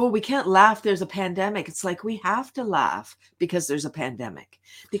 It's like, oh, we can't laugh, there's a pandemic. It's like, we have to laugh because there's a pandemic.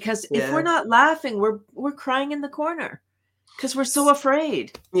 Because if we're not laughing, we're crying in the corner because we're so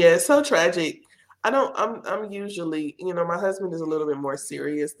afraid. Yeah, it's so tragic. I'm usually, my husband is a little bit more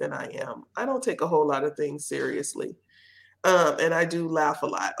serious than I am. I don't take a whole lot of things seriously. And I do laugh a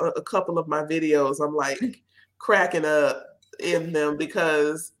lot. A couple of my videos, I'm like cracking up in them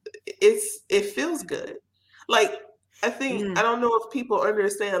because it feels good. Like, I think, I don't know if people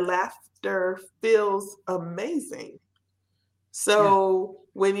understand, laughter feels amazing. So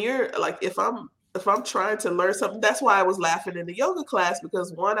when you're like, if I'm trying to learn something, that's why I was laughing in the yoga class,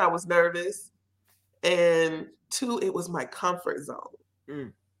 because one, I was nervous, and two, it was my comfort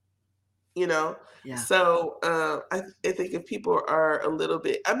zone. So I think if people are a little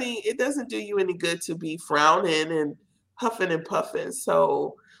bit, I mean, it doesn't do you any good to be frowning and huffing and puffing.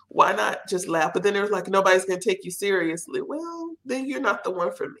 So why not just laugh? But then there's like, nobody's going to take you seriously. Well, then you're not the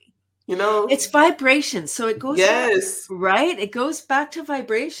one for me. It's vibration. So it goes yes back, right? It goes back to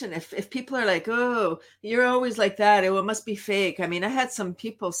vibration. If people are like, oh, you're always like that, it must be fake. I mean, I had some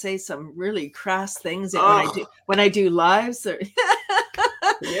people say some really crass things when I do lives.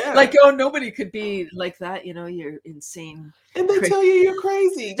 Like, oh, nobody could be like that. You're insane. And they tell you you're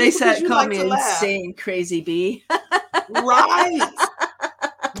crazy. They said, call me insane, crazy bee. Right.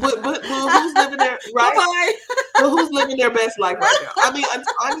 But who's living their right? But who's living their best life right now? I mean,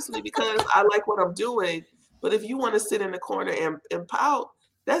 honestly, because I like what I'm doing. But if you want to sit in the corner and pout,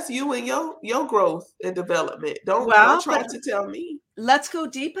 that's you and your growth and development. Don't try to tell me. Let's go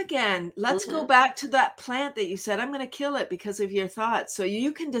deep again. Let's go back to that plant that you said, I'm going to kill it because of your thoughts. So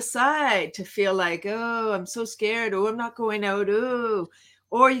you can decide to feel like, oh, I'm so scared. Oh, I'm not going out. Oh,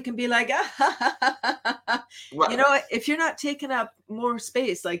 or you can be like, if you're not taking up more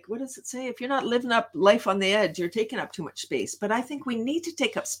space, like, what does it say? If you're not living up life on the edge, you're taking up too much space. But I think we need to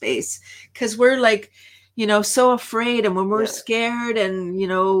take up space because we're like, so afraid. And when we're scared and,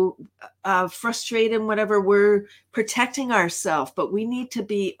 frustrated and whatever, we're protecting ourselves. But we need to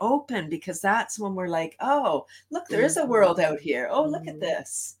be open, because that's when we're like, oh, look, there is a world out here. Oh, look at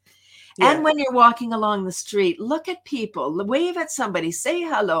this. Yeah. And when you're walking along the street, look at people, wave at somebody, say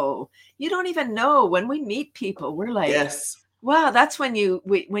hello. You don't even know. When we meet people, we're like, wow, that's when you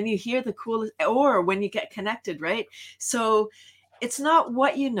hear the coolest, or when you get connected, right? So it's not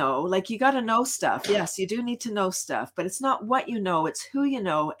what you know. Like, you got to know stuff. Yes, you do need to know stuff, but it's not what you know. It's who you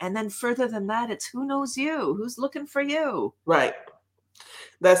know. And then further than that, it's who knows you, who's looking for you. Right.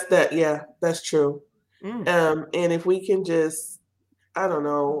 Yeah, that's true. And if we can just, I don't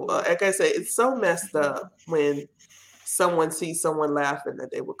know, like I say, it's so messed up when someone sees someone laughing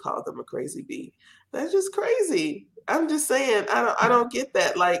that they would call them a crazy bee. That's just crazy. I'm just saying, I don't get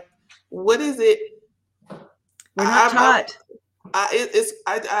that. Like, what is it? We're not I'm taught.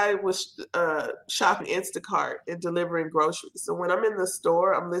 I was shopping Instacart and delivering groceries. So when I'm in the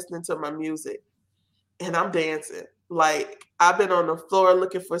store, I'm listening to my music and I'm dancing. Like, I've been on the floor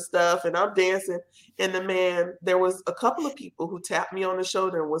looking for stuff and I'm dancing. And there was a couple of people who tapped me on the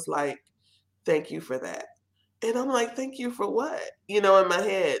shoulder and was like, "Thank you for that." And I'm like, "Thank you for what?" In my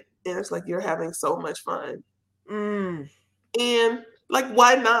head. And it's like, you're having so much fun. Mm. And like,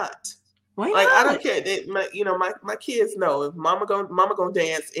 why not? Why Like, I not? don't care. My kids know if mama gonna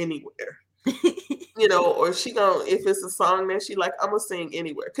dance anywhere, or she gonna, if it's a song that she like, I'm gonna sing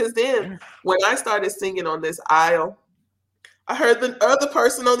anywhere. Cause then Yeah. when I started singing on this aisle, I heard the other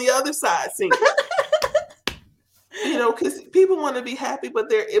person on the other side singing. Because people want to be happy, but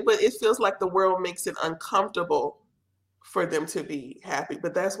it feels like the world makes it uncomfortable for them to be happy.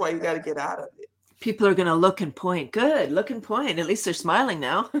 But that's why you got to get out of it. People are going to look and point. Good, look and point. At least they're smiling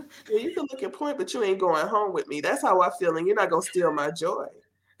now. Yeah, you can look and point, but you ain't going home with me. That's how I feel, and you're not gonna steal my joy.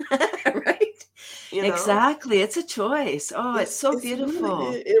 Right? You know, Exactly. It's a choice. Oh, it's so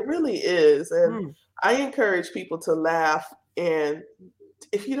beautiful. it really is, and Mm. I encourage people to laugh. And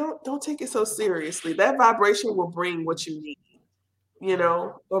if you don't take it so seriously, that vibration will bring what you need.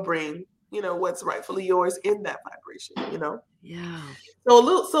 Or bring what's rightfully yours in that vibration. Yeah.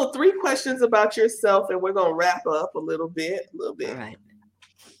 So 3 questions about yourself, and we're gonna wrap up a little bit. All right.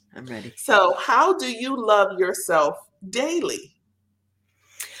 I'm ready. So, how do you love yourself daily?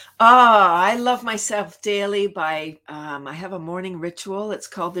 Oh, I love myself daily by, I have a morning ritual. It's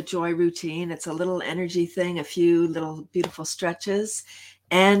called the Joy Routine. It's a little energy thing, a few little beautiful stretches,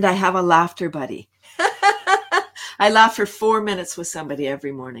 and I have a laughter buddy. I laugh for 4 minutes with somebody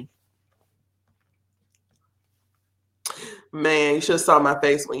every morning. Man, you should have saw my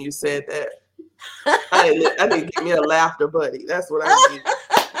face when you said that. I need to get me a laughter buddy. That's what I need.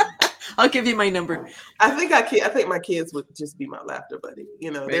 I'll give you my number. I think my kids would just be my laughter buddy.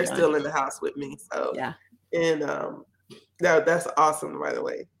 They're still in the house with me. So Yeah. And that's awesome, by the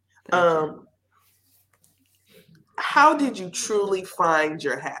way. How did you truly find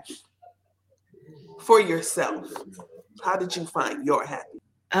your happy for yourself? How did you find your happy?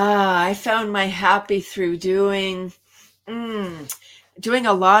 I found my happy through doing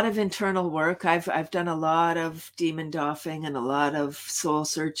a lot of internal work. I've done a lot of demon doffing and a lot of soul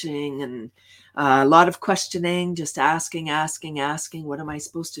searching and a lot of questioning, just asking, what am I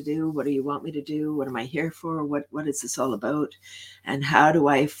supposed to do? What do you want me to do? What am I here for? What is this all about? And how do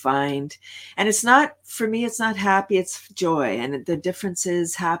I find, and it's not, for me, it's not happy, it's joy. And the difference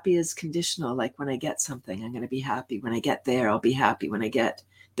is happy is conditional. Like when I get something, I'm going to be happy. When I get there, I'll be happy. When I get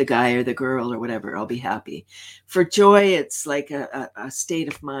the guy or the girl or whatever, I'll be happy. For joy, it's like a state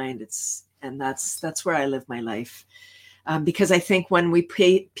of mind. That's where I live my life. Because I think when we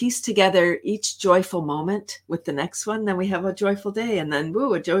piece together each joyful moment with the next one, then we have a joyful day, and then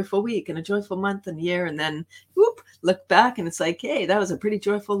a joyful week, and a joyful month and year, and then look back, and it's like, hey, that was a pretty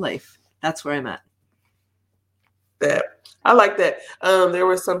joyful life. That's where I'm at. I like that. There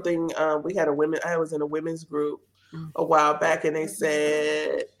was something, I was in a women's group a while back, and they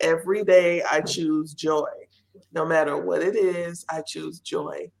said, every day I choose joy. No matter what it is, I choose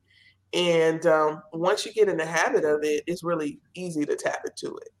joy. And once you get in the habit of it, it's really easy to tap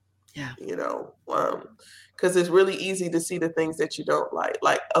into it. Yeah. Because it's really easy to see the things that you don't like.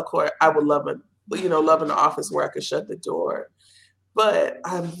 Like, of course, I would love an office where I could shut the door. But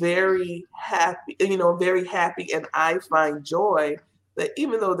I'm very happy, and I find joy that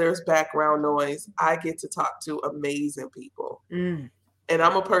even though there's background noise, I get to talk to amazing people. And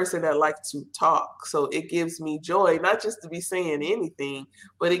I'm a person that likes to talk. So it gives me joy, not just to be saying anything,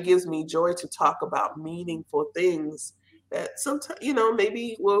 but it gives me joy to talk about meaningful things that sometimes,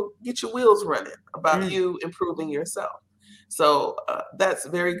 maybe will get your wheels running about you improving yourself. So that's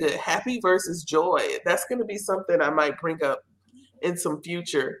very good. Happy versus joy. That's going to be something I might bring up in some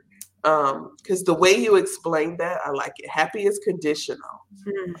future. Because the way you explained that, I like it. Happy is conditional.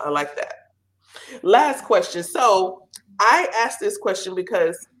 I like that. Last question. So I asked this question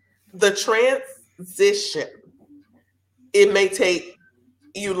because the transition, it may take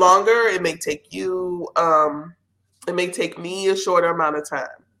you longer. It may take you, it may take me a shorter amount of time.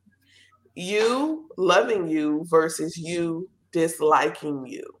 You loving you versus you disliking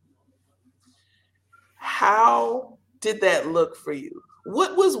you. How did that look for you?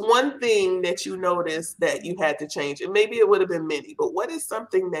 What was one thing that you noticed that you had to change? And maybe it would have been many, but what is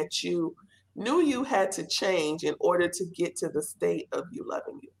something that you knew you had to change in order to get to the state of you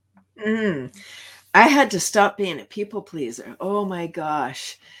loving you? I had to stop being a people pleaser. Oh my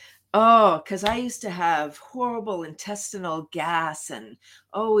gosh. Oh, because I used to have horrible intestinal gas and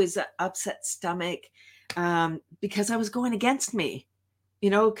always a upset stomach, because I was going against me,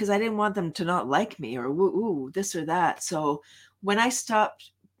 because I didn't want them to not like me or ooh, this or that. So when I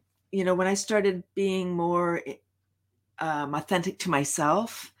stopped, when I started being more authentic to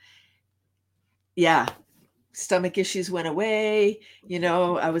myself, yeah, stomach issues went away.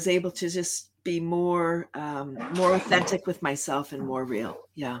 I was able to just be more authentic with myself and more real.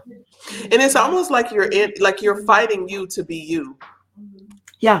 Yeah. And it's almost like you're fighting you to be you.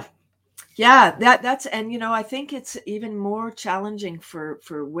 Yeah. Yeah, that's, and I think it's even more challenging for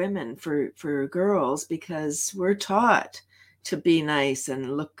women, for girls, because we're taught to be nice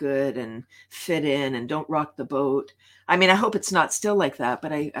and look good and fit in and don't rock the boat. I mean, I hope it's not still like that,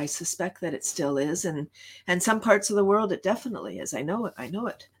 but I suspect that it still is, and some parts of the world it definitely is. I know it. I know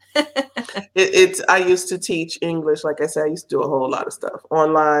it. It's I used to teach English. Like I said, I used to do a whole lot of stuff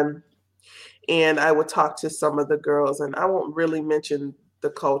online, and I would talk to some of the girls, and I won't really mention the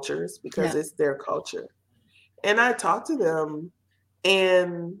cultures because Yeah. it's their culture. And I talked to them,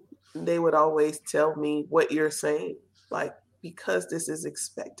 and they would always tell me what you're saying, like, because this is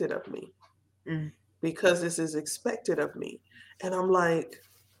expected of me, Mm. because this is expected of me. And I'm like,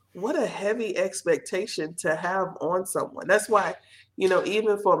 what a heavy expectation to have on someone. That's why,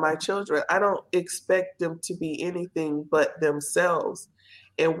 even for my children, I don't expect them to be anything but themselves.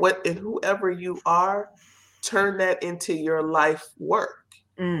 And whoever you are, turn that into your life work,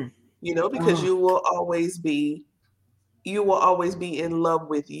 Mm. because Oh. you will always be in love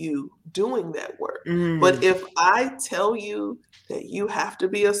with you doing that work. But Mm. if I tell you that you have to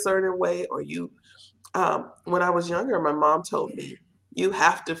be a certain way, or when I was younger, my mom told me, you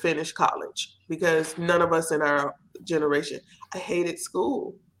have to finish college, because none of us in our generation, I hated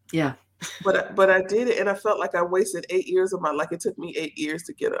school, Yeah. but I did it, and I felt like I wasted 8 years of my life. It took me 8 years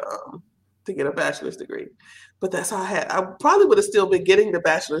to get a bachelor's degree, but that's all I had. I probably would have still been getting the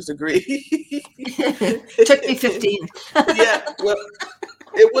bachelor's degree. Took me 15. Yeah, well,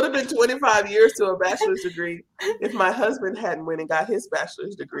 it would have been 25 years to a bachelor's degree if my husband hadn't went and got his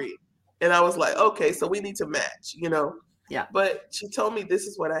bachelor's degree. And I was like, okay, so we need to match. Yeah. But she told me this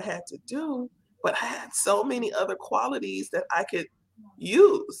is what I had to do. But I had so many other qualities that I could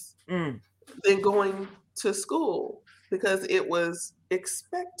use Mm. than going to school, because it was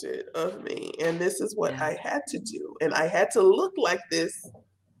expected of me. And this is what Yeah. I had to do. And I had to look like this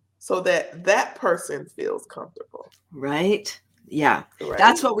so that that person feels comfortable. Right? Yeah.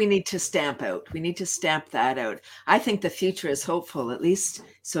 That's Right? what we need to stamp out. We need to stamp that out. I think the future is hopeful, at least.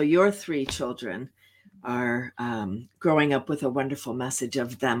 So your 3 children are growing up with a wonderful message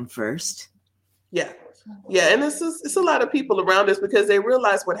of them first. Yeah. Yeah. And it's a lot of people around us, because they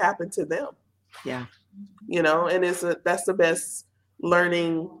realize what happened to them. Yeah. And that's the best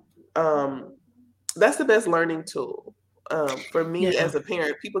learning, um, that's the best learning tool. For me Yeah. as a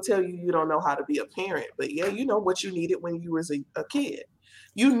parent, people tell you you don't know how to be a parent, but yeah, you know what you needed when you was a kid.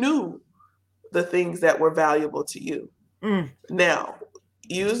 You knew the things that were valuable to you. Mm. Now,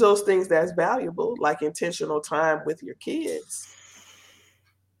 use those things that's valuable, like intentional time with your kids.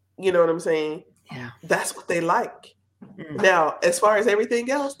 You know what I'm saying? Yeah. That's what they like. Mm. Now, as far as everything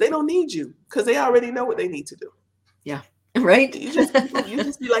else, they don't need you, because they already know what they need to do. Yeah. Right? You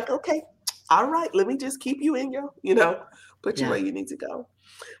just be like, okay, all right, let me just keep you in put you Yeah. where you need to go.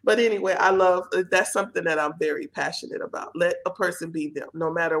 But anyway, that's something that I'm very passionate about. Let a person be them,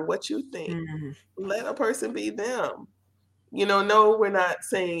 no matter what you think. Mm. Let a person be them. No, we're not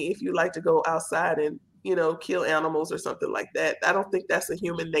saying if you like to go outside and, kill animals or something like that. I don't think that's a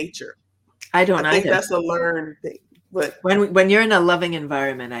human nature. I I don't think either. that's a learned thing. But When you're in a loving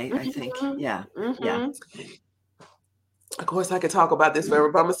environment, I think, yeah. Yeah. Of course, I could talk about this forever,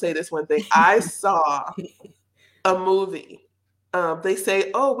 but I'm gonna say this one thing. I saw a movie. They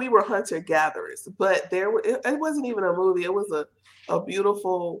say, "Oh, we were hunter gatherers," but it wasn't even a movie. It was a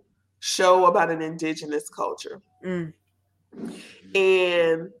beautiful show about an indigenous culture, Mm.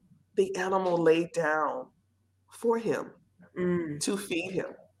 and the animal laid down for him Mm. to feed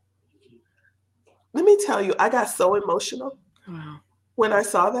him. Let me tell you, I got so emotional Wow. when I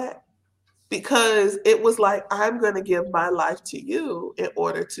saw that, because it was like, I'm going to give my life to you in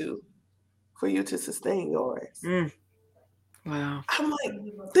order for you to sustain yours. Mm. Wow. I'm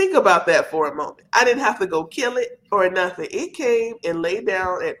like, think about that for a moment. I didn't have to go kill it or nothing. It came and laid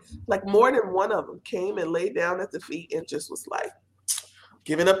down, and like more than one of them came and laid down at the feet and just was like,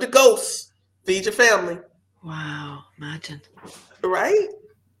 giving up the ghosts, feed your family. Wow. Imagine. Right?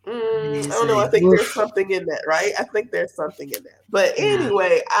 I don't know. I Amazing. think there's Oof. something in that, right? I think there's something in that. But Yeah.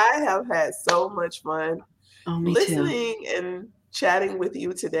 anyway, I have had so much fun Oh, me too. listening and chatting with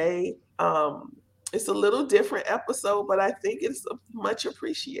you today. It's a little different episode, but I think it's much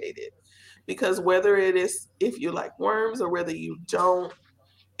appreciated because whether it is if you like worms or whether you don't,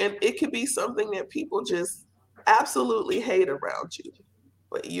 and it could be something that people just absolutely hate around you,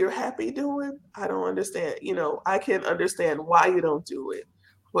 but you're happy doing. I don't understand. I can understand why you don't do it,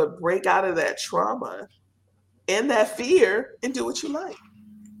 but break out of that trauma and that fear and do what you like.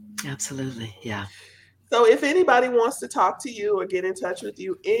 Absolutely. Yeah. So if anybody wants to talk to you or get in touch with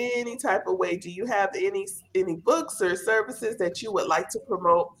you any type of way, do you have any books or services that you would like to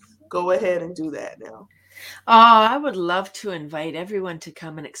promote? Go ahead and do that now. Oh, I would love to invite everyone to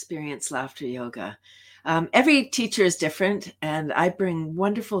come and experience laughter yoga. Every teacher is different, and I bring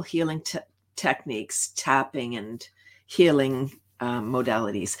wonderful healing techniques, tapping and healing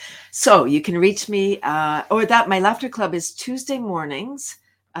modalities. So you can reach me, or that my laughter club is Tuesday mornings,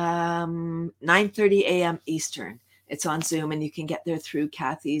 9:30 a.m. Eastern. It's on Zoom, and you can get there through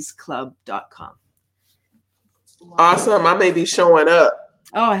kathysclub.com. Awesome. I may be showing up.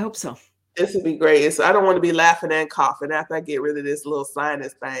 Oh, I hope so. This would be great. I don't want to be laughing and coughing after I get rid of this little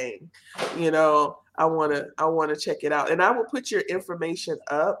sinus thing. I want to check it out. And I will put your information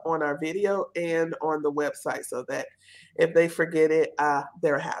up on our video and on the website so that if they forget it,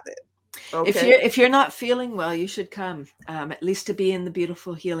 they'll have it. Okay. If you're not feeling well, you should come, at least to be in the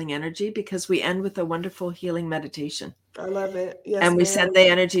beautiful healing energy, because we end with a wonderful healing meditation. I love it. Yes, And we ma'am. send the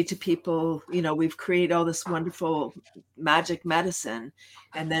energy to people. We've created all this wonderful magic medicine,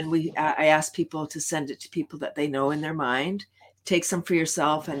 and then I ask people to send it to people that they know in their mind. Take some for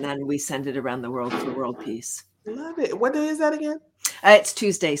yourself, and then we send it around the world for world peace. Love it. What day is that again? It's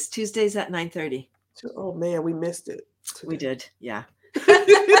Tuesdays at 9:30. Oh man, we missed it. We did, yeah.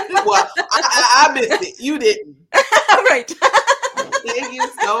 Well, I missed it. You didn't. Right. Thank you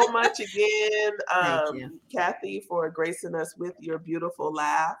so much again, Thank you. Kathy, for gracing us with your beautiful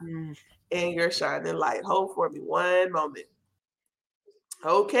laugh and your shining light. Hold for me one moment.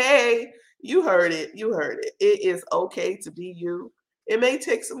 Okay, you heard it. You heard it. It is okay to be you. It may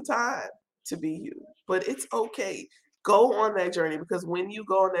take some time to be you, but it's okay. Go on that journey because when you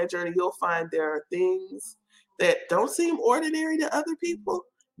go on that journey, you'll find there are things that don't seem ordinary to other people,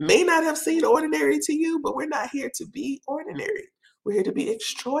 may not have seemed ordinary to you, but we're not here to be ordinary. We're here to be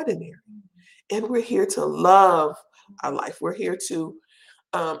extraordinary. And we're here to love our life. We're here to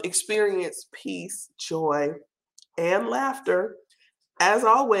experience peace, joy, and laughter. As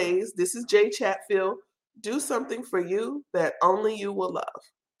always, this is Jay Chatfield. Do something for you that only you will love.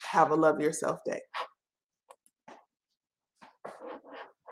 Have a love yourself day.